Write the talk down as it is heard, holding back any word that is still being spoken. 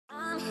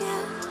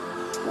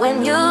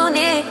when you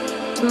need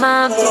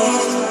my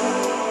voice.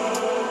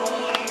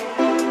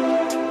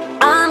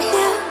 I'm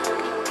here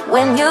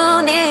when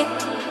you need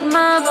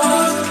my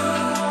voice.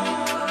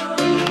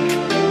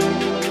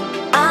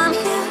 I'm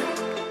here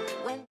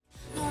when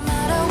no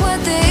matter what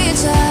they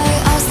try,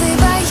 I'll stay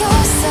by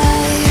your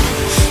side.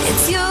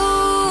 It's you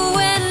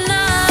and I.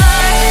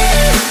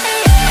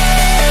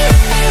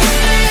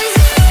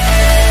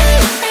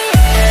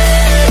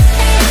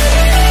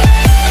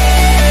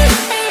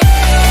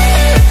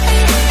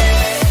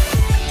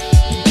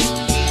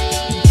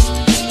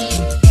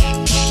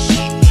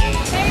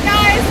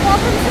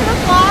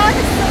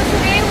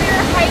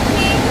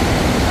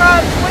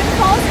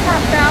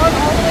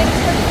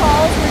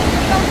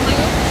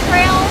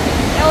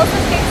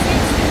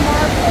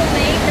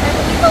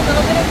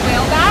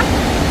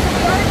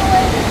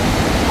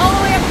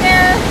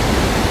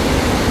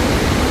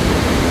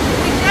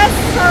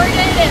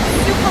 It's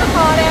super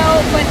hot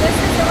out, but this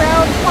is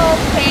around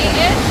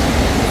 12K-ish,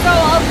 so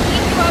I'll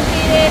keep you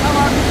updated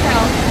along the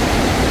trail.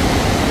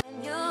 When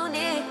you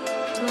need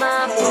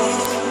my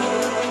voice.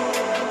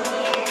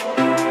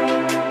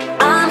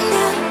 I'm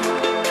here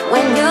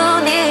when you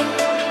need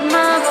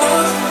my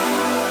voice.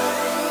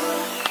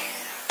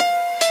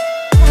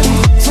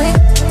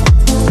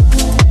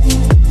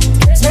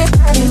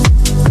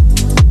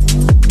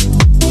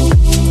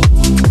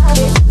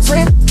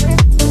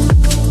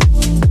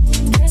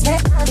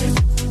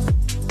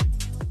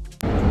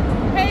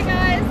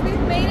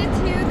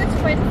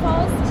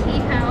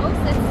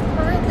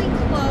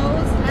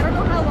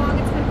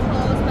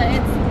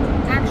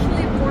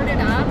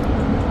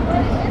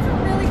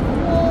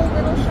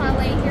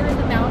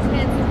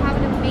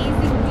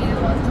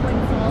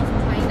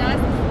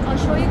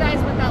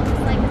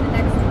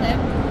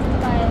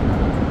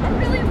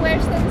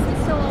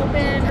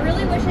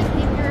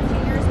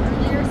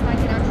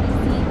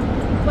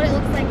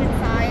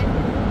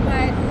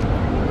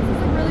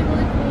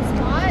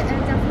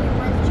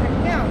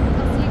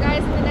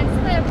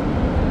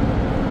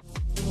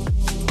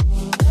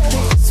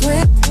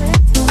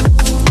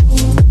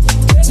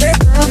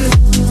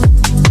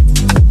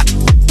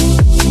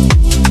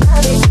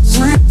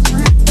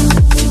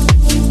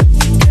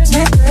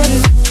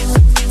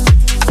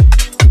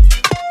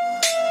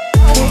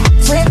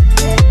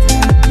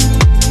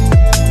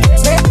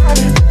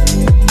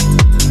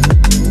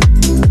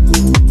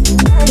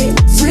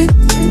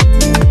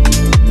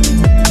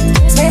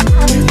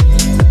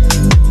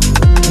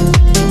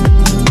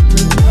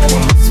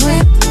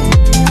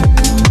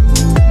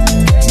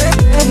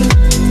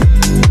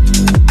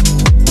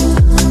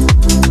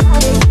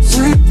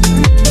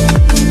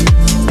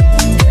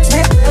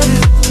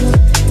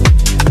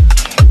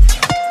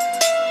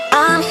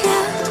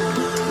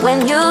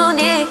 When you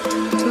need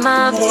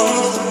my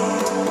voice.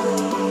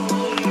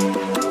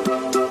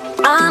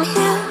 I'm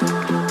here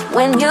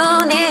when you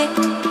need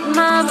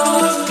my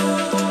voice.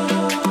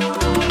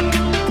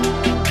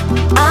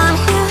 I'm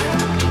here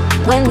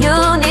when you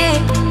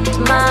need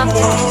my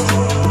voice.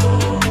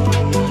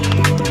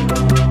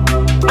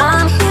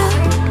 I'm here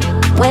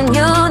when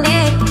you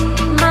need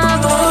my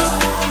voice.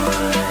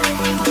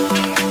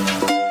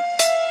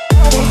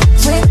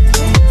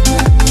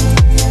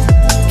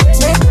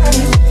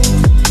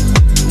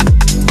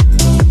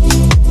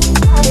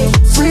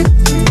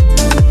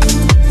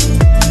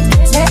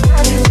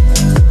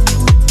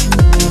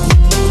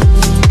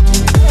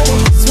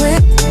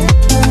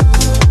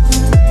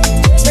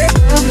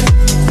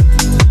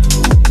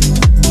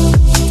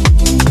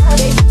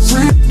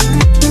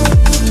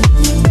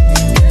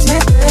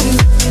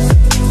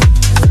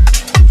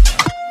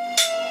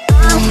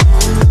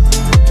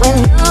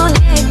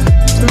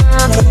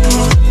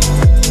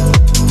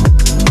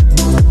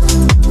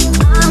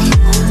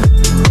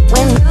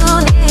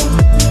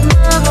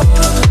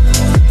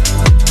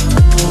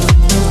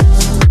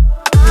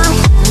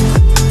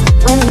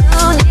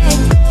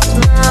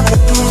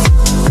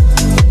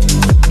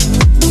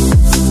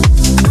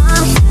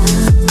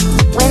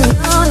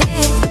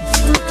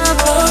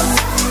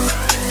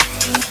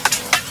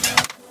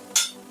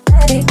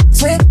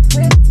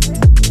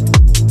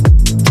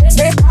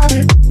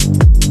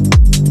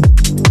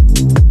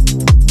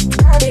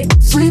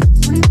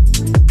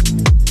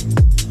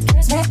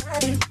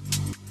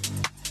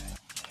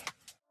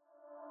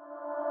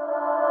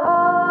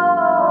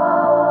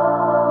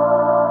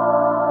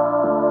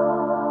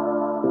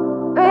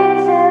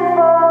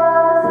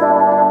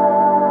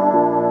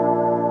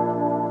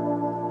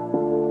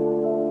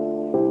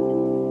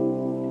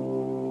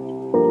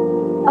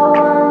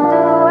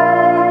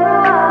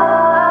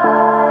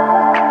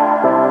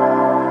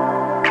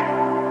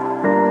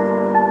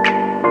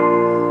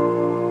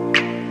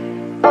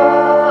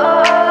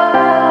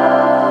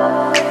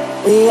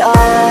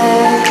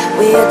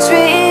 We are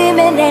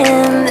dreaming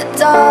in the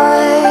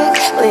dark.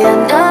 We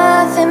are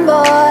nothing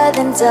more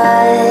than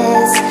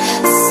dust.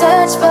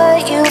 Search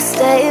but you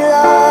stay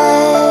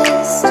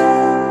lost.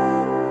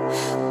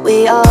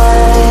 We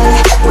are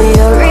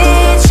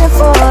reaching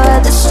for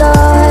the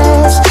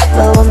stars,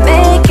 but we're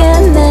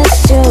making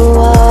this too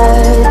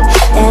hard.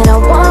 And I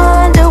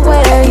wonder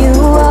where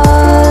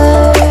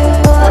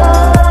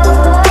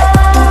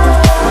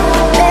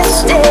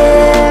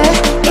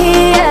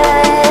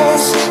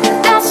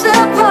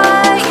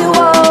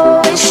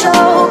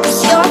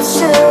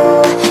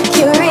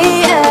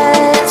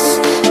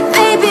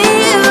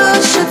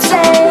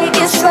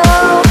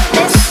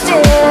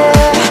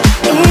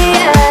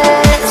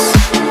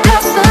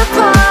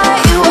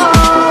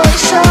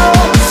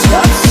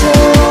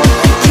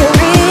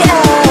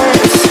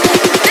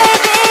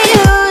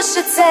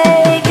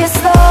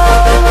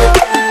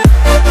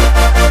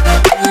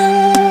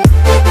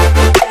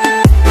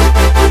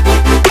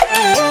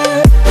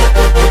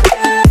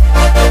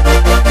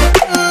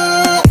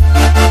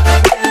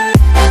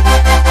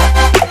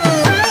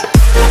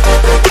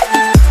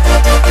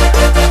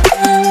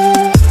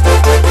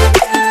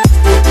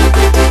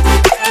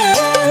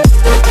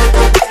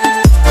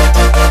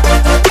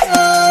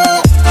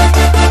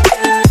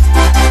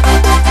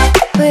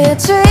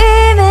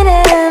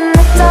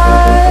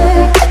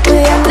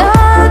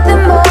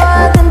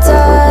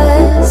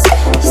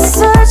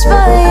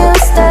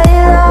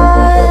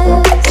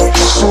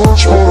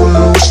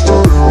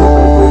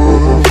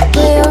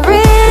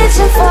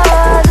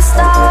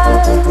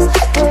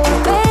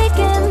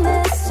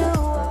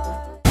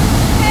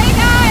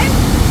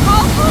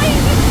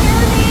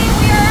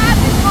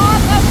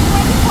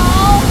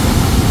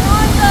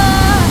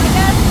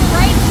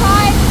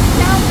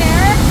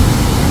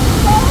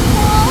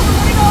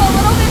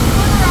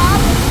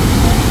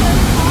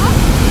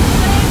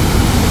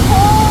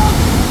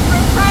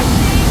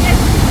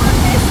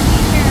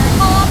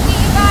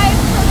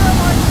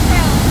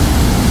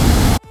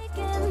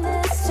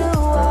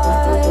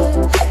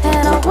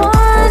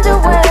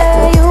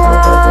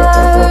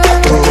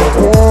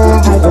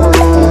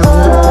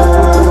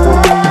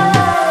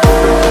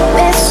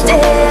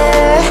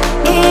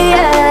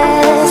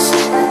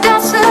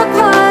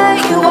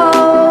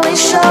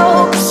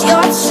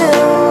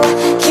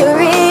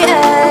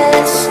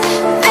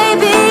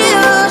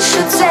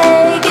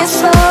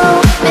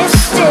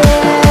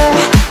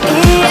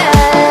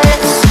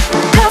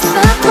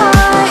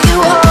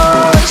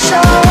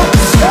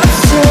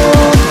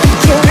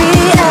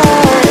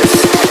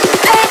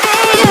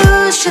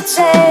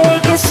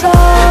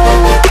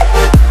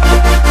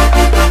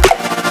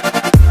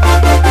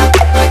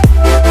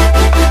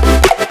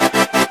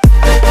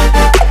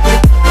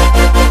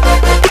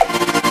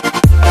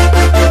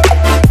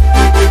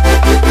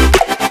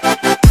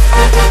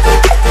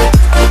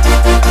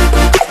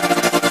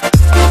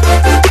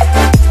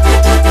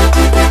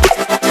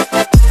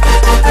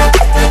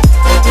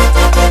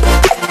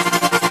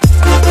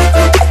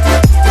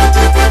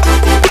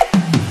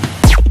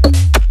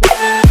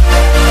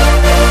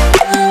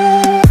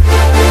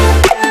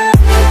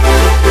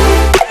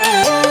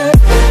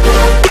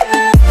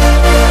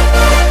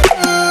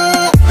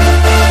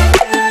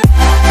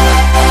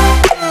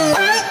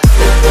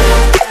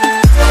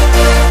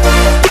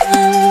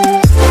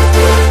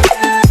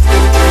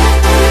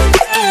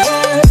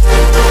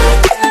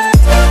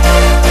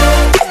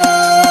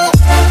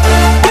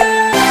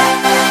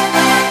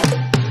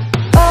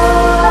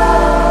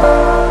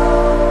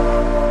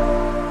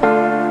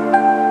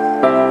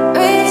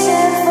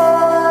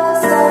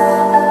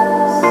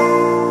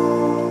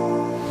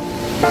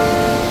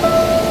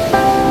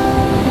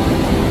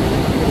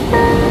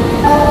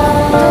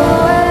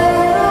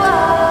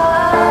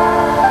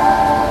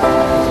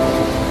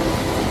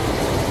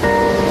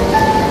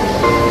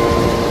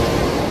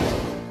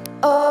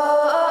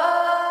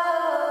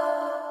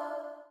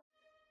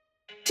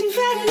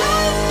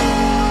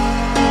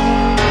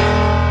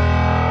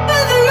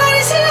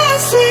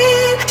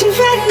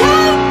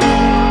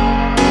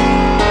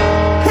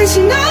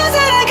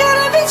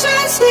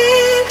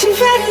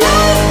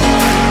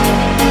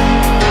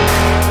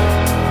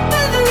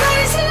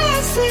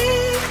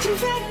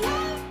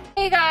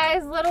Hey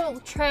guys,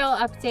 little trail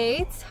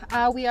update.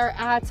 We are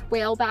at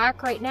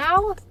Whaleback right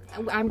now.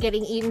 I'm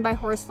getting eaten by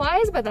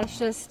horseflies, but that's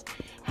just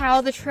how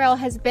the trail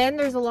has been.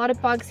 There's a lot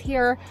of bugs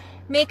here.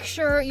 Make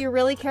sure you're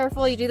really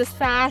careful, you do this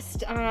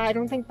fast. I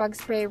don't think bug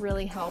spray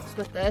really helps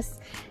with this.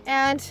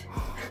 And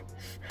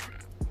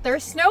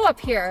there's snow up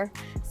here,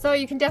 so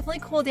you can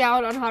definitely cool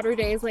down on hotter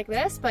days like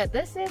this, but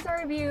this is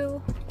our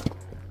view.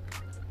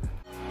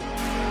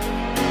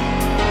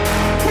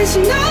 Cause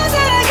you know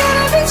that I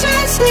gotta be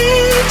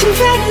trusted to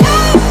find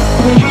love.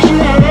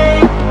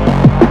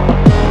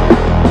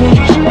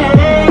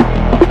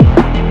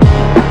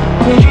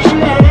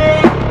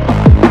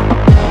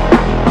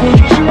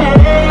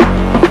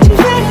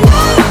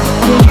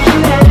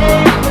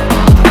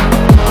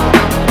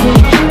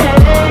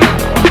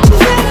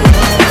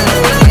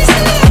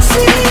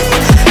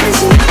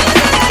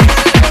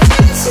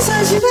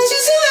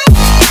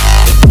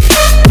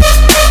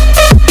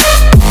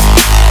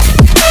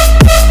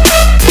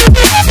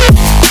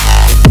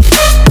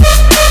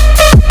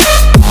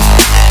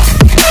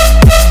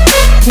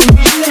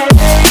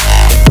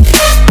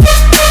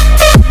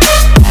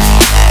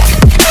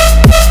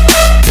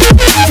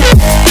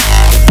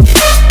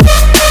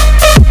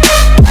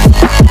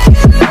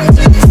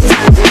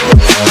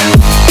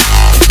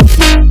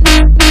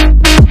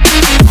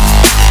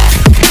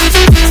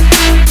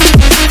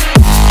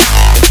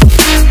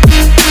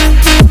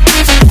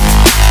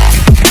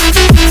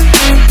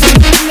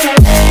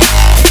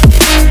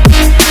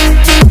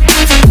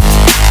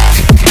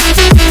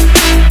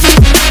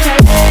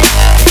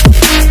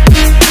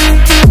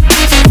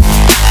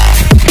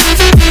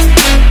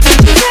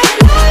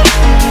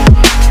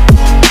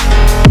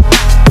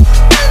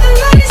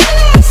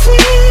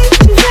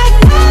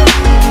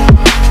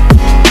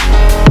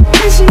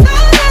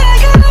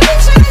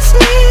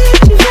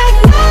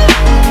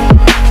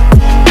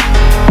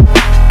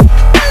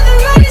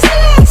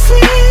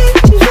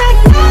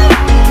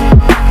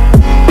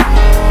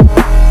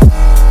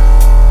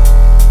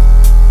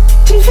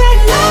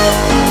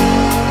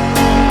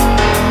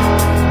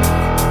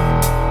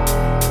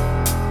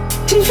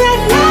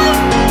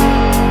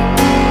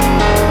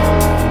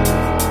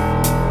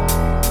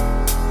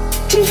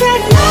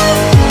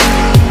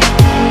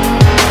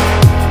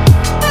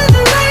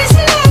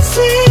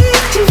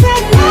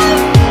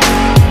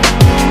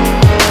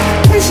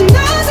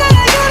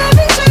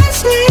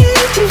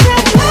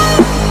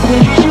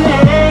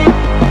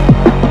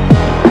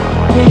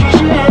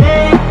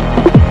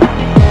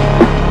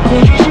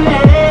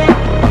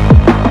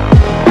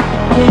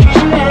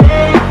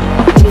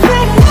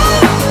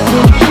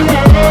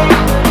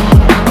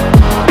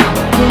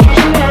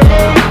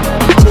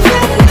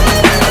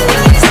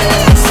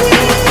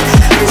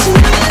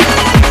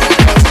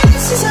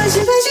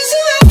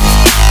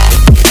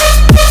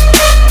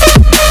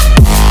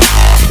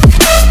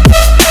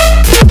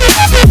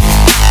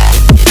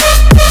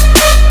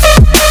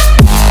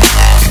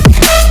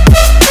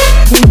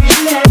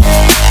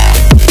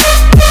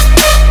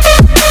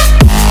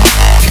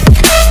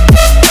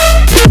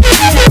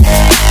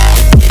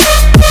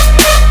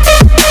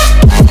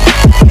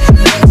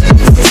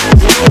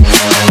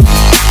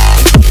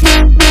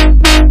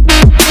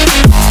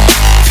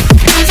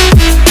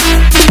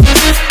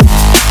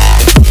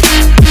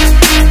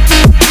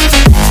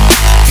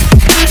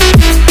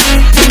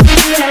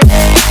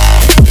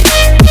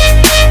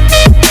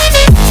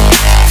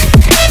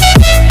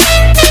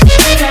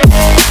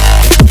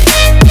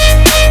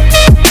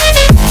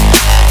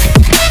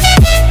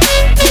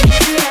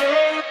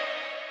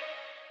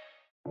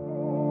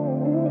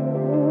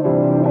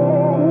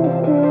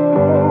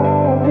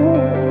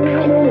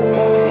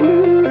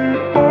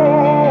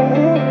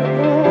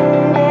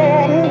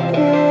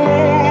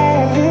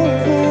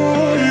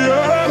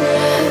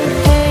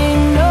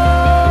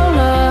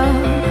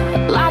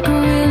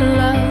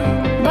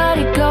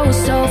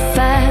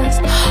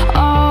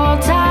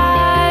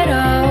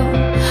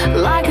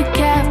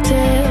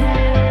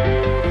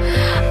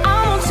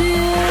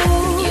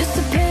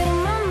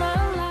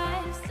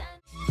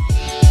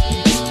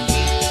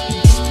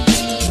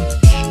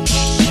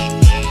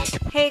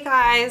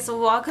 Guys,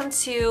 welcome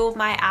to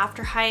my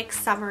after hike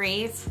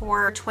summary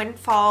for Twin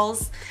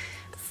Falls,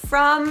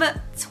 from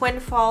Twin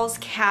Falls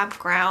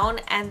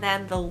campground and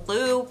then the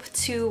loop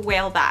to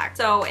Whaleback.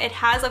 So it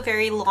has a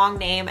very long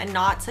name and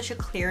not such a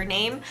clear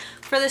name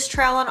for this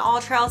trail on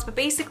all trails, but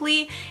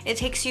basically it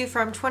takes you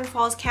from Twin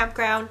Falls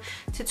campground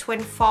to Twin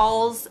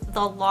Falls,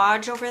 the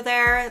lodge over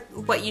there,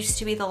 what used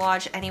to be the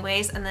lodge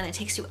anyways, and then it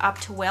takes you up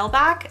to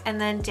Whaleback and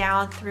then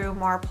down through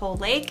Marpole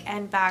Lake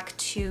and back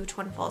to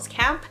Twin Falls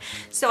camp.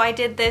 So I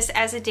did this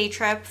as a day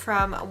trip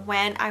from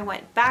when I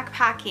went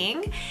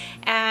backpacking,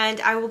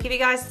 and I will give you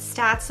guys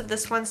the stats of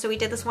this one. So we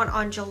did this one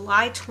on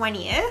July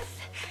 20th.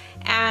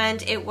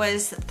 and it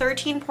was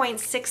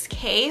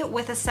 13.6K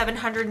with a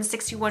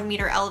 761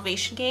 meter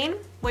elevation gain,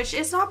 which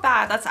is not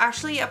bad. That's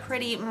actually a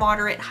pretty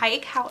moderate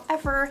hike.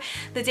 However,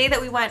 the day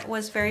that we went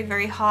was very,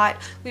 very hot.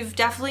 We've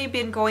definitely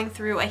been going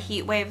through a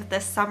heat wave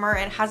this summer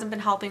and it hasn't been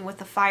helping with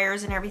the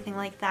fires and everything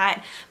like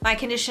that. My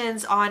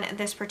conditions on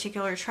this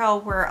particular trail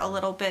were a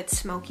little bit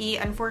smoky,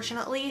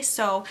 unfortunately,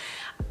 so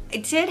I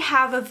did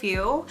have a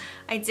view.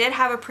 I did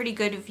have a pretty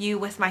good view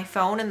with my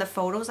phone, and the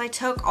photos I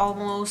took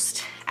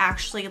almost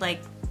actually, like,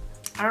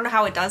 I don't know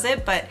how it does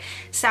it, but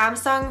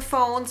Samsung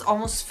phones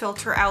almost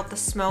filter out the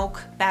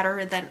smoke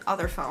better than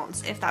other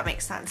phones, if that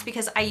makes sense.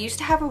 Because I used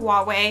to have a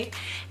Huawei,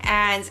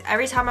 and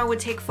every time I would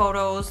take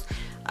photos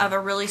of a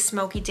really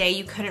smoky day,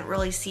 you couldn't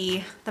really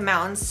see the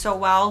mountains so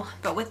well.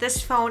 But with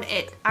this phone,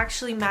 it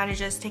actually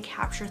manages to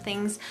capture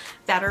things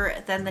better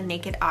than the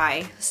naked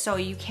eye. So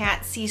you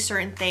can't see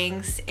certain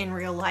things in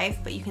real life,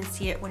 but you can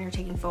see it when you're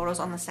taking photos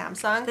on the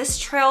Samsung. This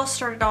trail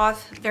started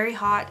off very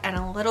hot and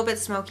a little bit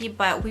smoky,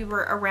 but we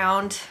were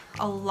around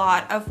a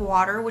lot of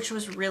water, which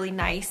was really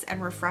nice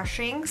and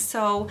refreshing.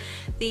 So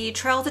the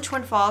trail to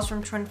Twin Falls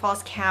from Twin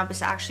Falls Camp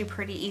is actually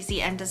pretty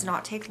easy and does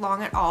not take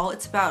long at all.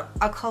 It's about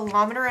 1.5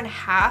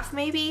 kilometers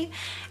maybe,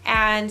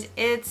 and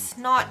it's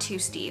not too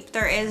steep.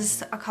 There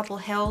is a couple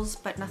hills,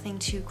 but nothing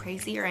too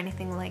crazy or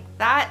anything like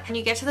that. When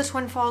you get to the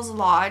Twin Falls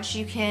Lodge,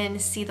 you can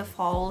see the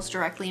falls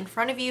directly in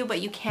front of you,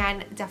 but you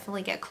can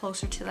definitely get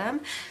closer to them.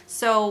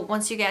 So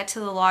once you get to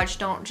the lodge,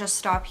 don't just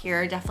stop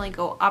here. Definitely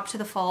go up to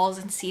the falls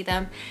and see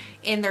them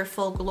in their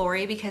full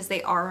glory, because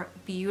they are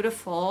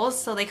beautiful.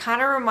 So they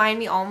kind of remind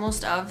me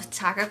almost of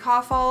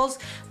Takaka Falls,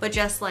 but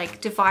just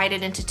like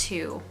divided into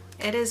two.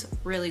 It is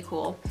really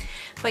cool.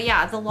 But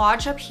yeah, the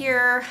lodge up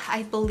here,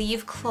 I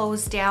believe,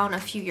 closed down a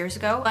few years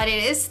ago, but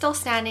it is still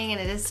standing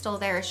and it is still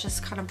there. It's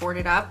just kind of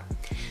boarded up.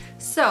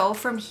 So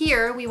from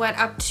here, we went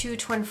up to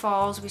Twin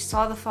Falls. We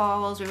saw the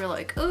falls. We were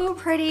like, ooh,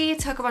 pretty,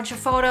 took a bunch of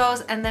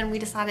photos, and then we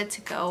decided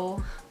to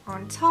go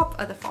on top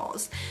of the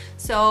falls.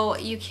 So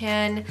you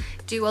can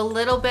do a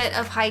little bit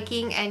of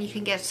hiking and you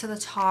can get to the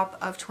top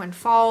of Twin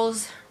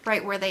Falls,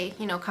 right where they,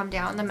 you know, come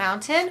down the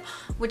mountain,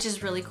 which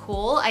is really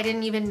cool. I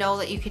didn't even know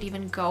that you could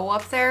even go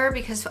up there,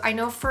 because I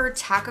know for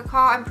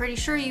Takaka, I'm pretty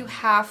sure you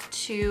have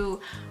to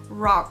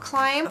rock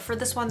climb. For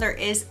this one, there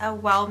is a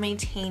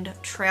well-maintained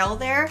trail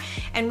there,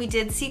 and we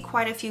did see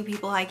quite a few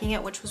people hiking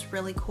it, which was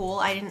really cool.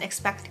 I didn't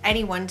expect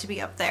anyone to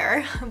be up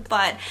there,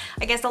 but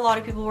I guess a lot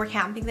of people were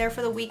camping there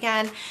for the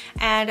weekend.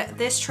 And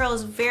this trail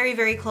is very,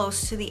 very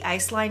close to the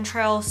Iceline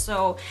Trail,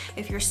 so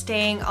if you're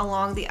staying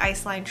along the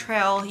Iceline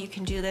Trail, you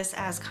can do this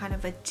as kind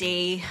of a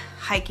day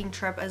hiking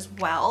trip as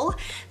well.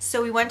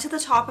 So we went to the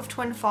top of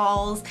Twin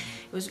Falls.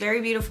 It was very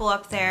beautiful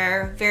up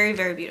there, very,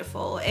 very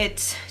beautiful.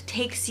 It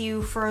takes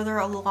you further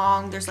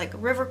along. There's like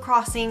river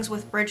crossings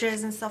with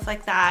bridges and stuff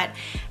like that,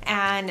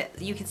 and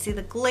you can see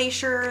the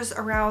glaciers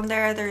around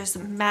there. There's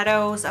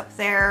meadows up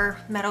there,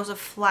 meadows of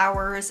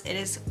flowers. It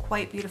is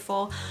quite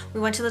beautiful. We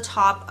went to the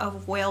top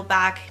of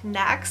Whaleback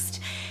next,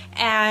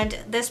 and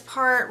this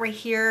part right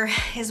here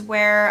is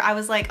where I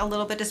was like a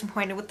little bit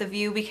disappointed with the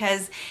view,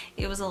 because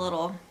it was a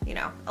little, you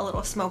know, a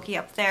little smoky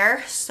up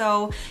there.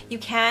 So you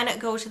can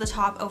go to the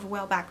top of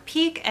Whaleback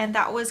Peak, and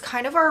that was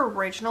kind of our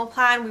original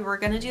plan. We were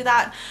gonna do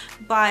that,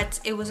 but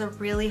it was a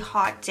really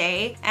hot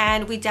day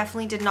and we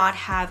definitely did not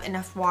have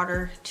enough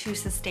water to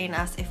sustain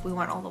us if we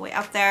went all the way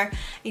up there.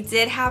 I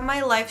did have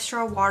my Life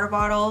Straw water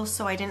bottle,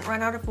 so I didn't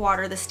run out of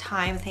water this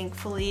time,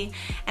 thankfully,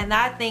 and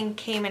that thing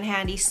came in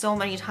handy so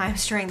many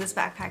times during this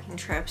backpacking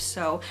trip,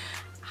 so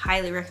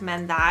highly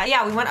recommend that.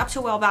 Yeah, we went up to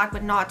Whaleback,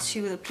 but not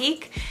to the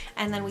peak,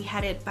 and then we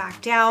headed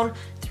back down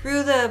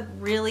through the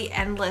really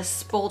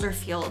endless boulder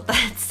field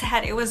that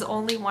said it was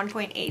only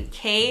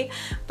 1.8K,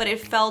 but it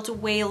felt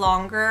way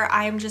longer.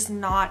 I am just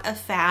not a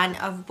fan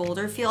of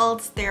boulder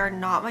fields. They're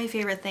not my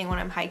favorite thing when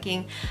I'm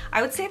hiking.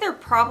 I would say they're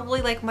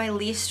probably like my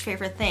least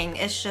favorite thing.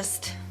 It's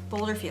just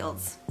boulder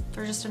fields.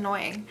 They're just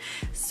annoying.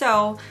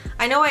 So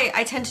I know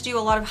I tend to do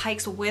a lot of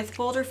hikes with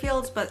boulder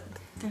fields, but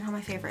they're not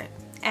my favorite.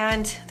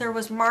 And there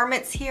was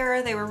marmots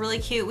here. They were really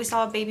cute. We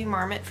saw a baby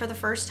marmot for the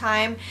first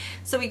time.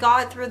 So we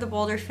got through the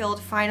boulder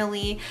field,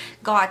 finally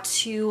got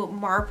to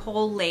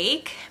Marpole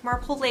Lake.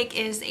 Marpole Lake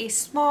is a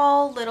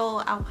small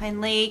little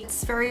alpine lake.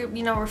 It's very,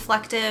 you know,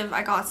 reflective.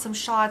 I got some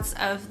shots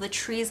of the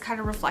trees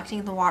kind of reflecting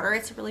in the water.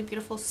 It's a really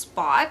beautiful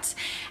spot.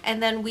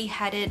 And then we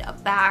headed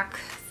back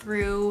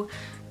through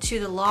to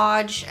the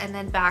lodge and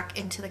then back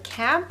into the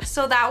camp.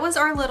 So that was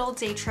our little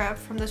day trip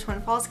from the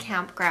Twin Falls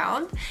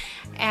campground,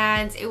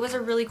 and it was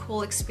a really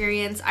cool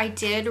experience. I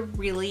did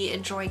really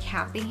enjoy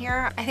camping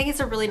here. I think it's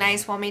a really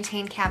nice,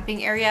 well-maintained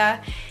camping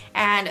area,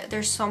 and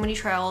there's so many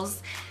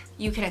trails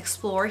you can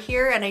explore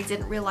here, and I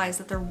didn't realize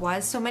that there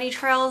was so many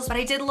trails, but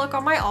I did look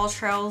on my All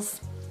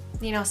Trails,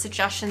 you know,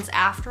 suggestions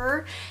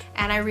after,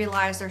 and I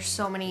realized there's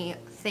so many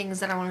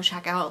things that I want to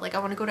check out. Like I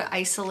want to go to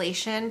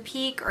Isolation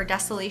Peak or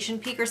Desolation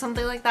Peak or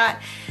something like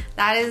that.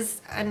 That is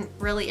a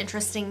really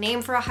interesting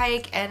name for a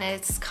hike, and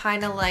it's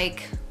kind of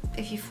like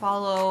if you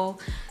follow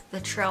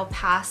the trail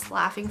past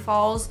Laughing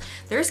Falls.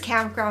 There's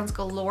campgrounds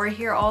galore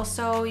here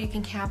also. You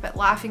can camp at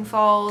Laughing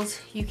Falls.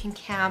 You can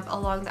camp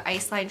along the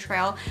Iceline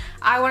Trail.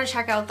 I want to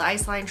check out the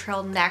Iceline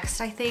Trail next.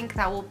 I think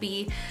that will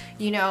be,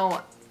 you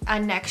know, a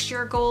next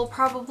year goal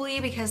probably,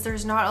 because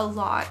there's not a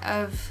lot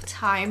of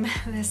time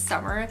this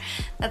summer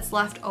that's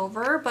left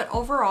over. But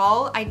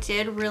overall, I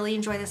did really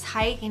enjoy this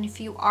hike, and if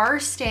you are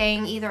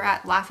staying either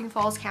at Laughing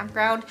Falls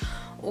Campground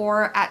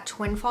or at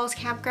Twin Falls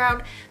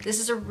Campground,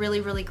 this is a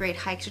really, really great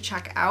hike to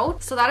check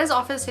out. So that is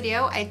all for this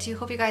video. I do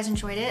hope you guys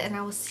enjoyed it, and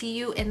I will see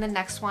you in the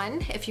next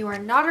one. If you are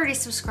not already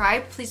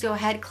subscribed, please go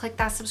ahead, click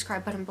that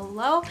subscribe button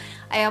below.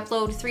 I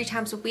upload 3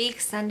 times a week,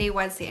 Sunday,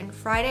 Wednesday, and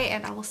Friday,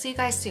 and I will see you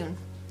guys soon.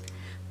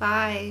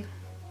 Bye.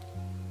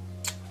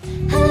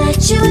 I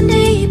let you